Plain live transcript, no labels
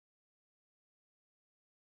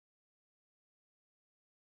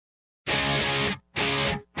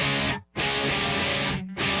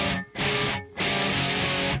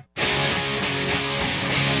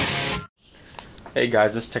Hey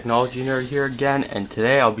guys, Mr. Technology Nerd here again, and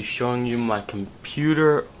today I'll be showing you my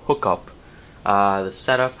computer hookup, the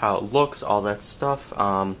setup, how it looks, all that stuff,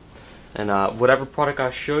 and whatever product I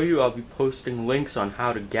show you, I'll be posting links on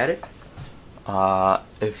how to get it,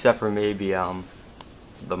 except for maybe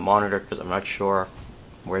the monitor, because I'm not sure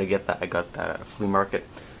where to get that. I got that at a flea market,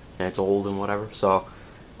 and it's old and whatever. So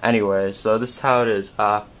anyways, so this is how it is.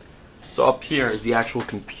 So up here is the actual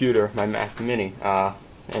computer, my Mac Mini.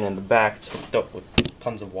 And in the back it's hooked up with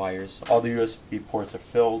tons of wires. All the USB ports are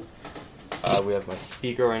filled. We have my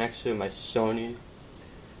speaker right next to it, my Sony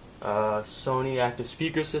active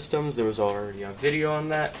speaker systems. There was already a video on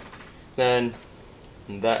that. Then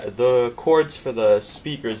the cords for the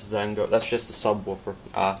speakers then go, that's just the subwoofer.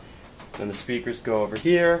 Then the speakers go over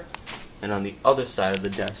here and on the other side of the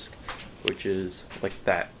desk, which is like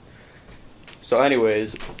that. So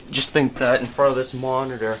anyways, just think that in front of this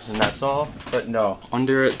monitor and that's all, but no.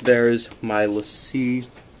 Under it there's my LaCie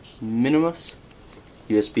Minimus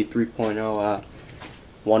USB 3.0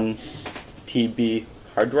 1 TB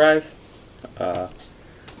hard drive.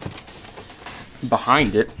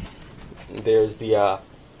 Behind it there's the I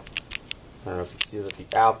don't know if you can see that,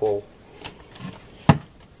 the Apple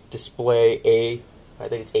display I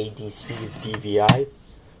think it's ADC DVI,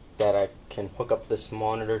 that I can hook up this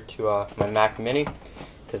monitor to my Mac Mini,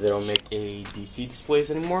 because they don't make ADC displays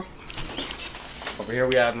anymore. Over here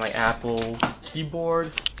we have my Apple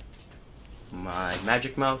keyboard, my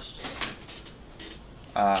Magic Mouse.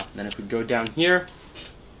 Then if we go down here,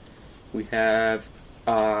 we have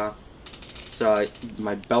my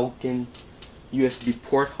Belkin USB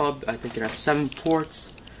port hub. I think it has 7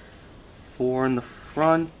 ports, 4 in the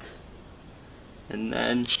front, and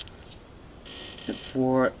then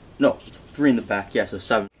 3 in the back. Yeah, so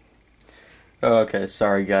 7. Okay,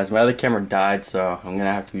 sorry guys, my other camera died, so I'm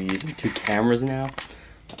gonna have to be using 2 cameras now.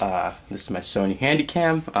 This is my Sony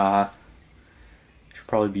Handycam. Should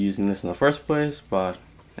probably be using this in the first place, but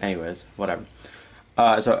anyways, whatever.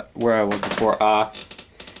 So where I was before,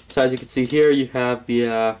 so as you can see here, you have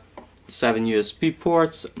the 7 USB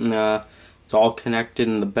ports. It's all connected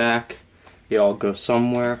in the back. They all go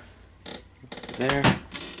somewhere. There.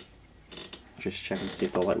 Just checking to see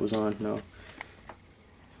if the light was on. No.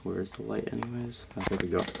 Where's the light anyways? Oh, there we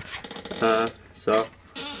go. So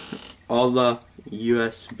all the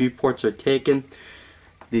USB ports are taken.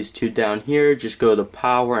 These 2 down here just go to the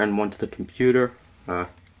power and 1 to the computer.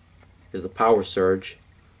 There's the power surge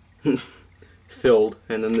filled,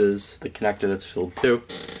 and then there's the connector that's filled too.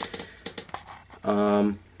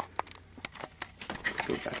 Go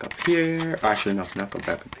back up here. Actually, no, not go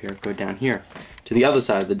back up here. Go down here to the other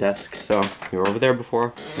side of the desk. So you were over there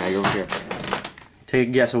before, now you're over here. Take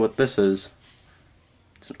a guess at what this is.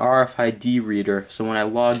 It's an RFID reader. So when I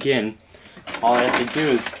log in, all I have to do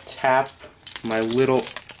is tap my little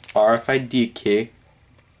RFID key,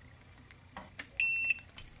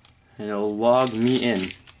 and it'll log me in.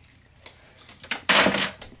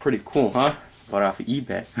 Pretty cool, huh? Bought off of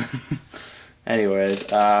eBay. Anyways,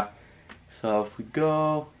 so if we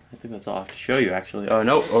go, I think that's all I have to show you actually. Oh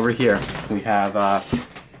no, over here we have,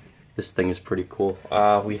 this thing is pretty cool.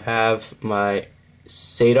 We have my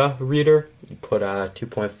SATA Reader. You put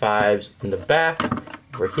 2.5s in the back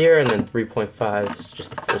over here, and then 3.5 is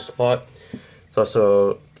just the full slot. It's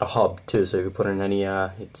also a hub too, so you can put in any,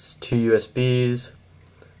 it's 2 USBs,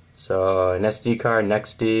 so an SD card, an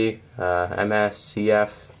XD, MS,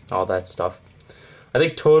 CF, all that stuff. I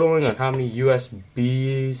think totaling on how many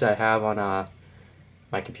USBs I have on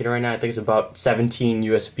my computer right now, I think it's about 17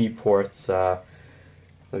 USB ports,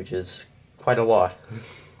 which is quite a lot.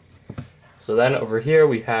 So then over here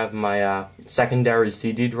we have my secondary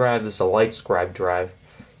CD drive. This is a LightScribe drive.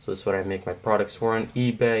 So this is what I make my products for on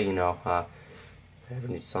eBay, you know, if I ever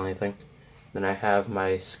need to sell anything. Then I have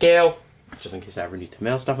my scale, just in case I ever need to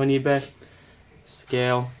mail stuff on eBay.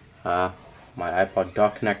 Scale, my iPod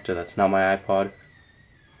dock connector, that's not my iPod.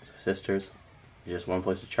 It's my sister's. Just one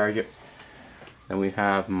place to charge it. Then we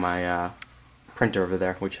have my printer over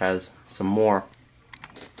there, which has some more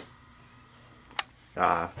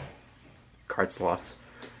card slots.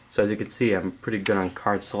 So as you can see, I'm pretty good on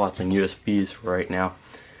card slots and USBs for right now.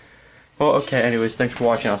 Well, okay, anyways, thanks for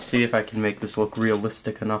watching. I'll see if I can make this look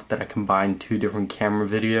realistic enough that I combine 2 different camera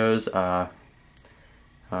videos.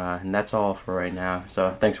 And that's all for right now.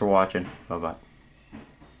 So thanks for watching. Bye-bye.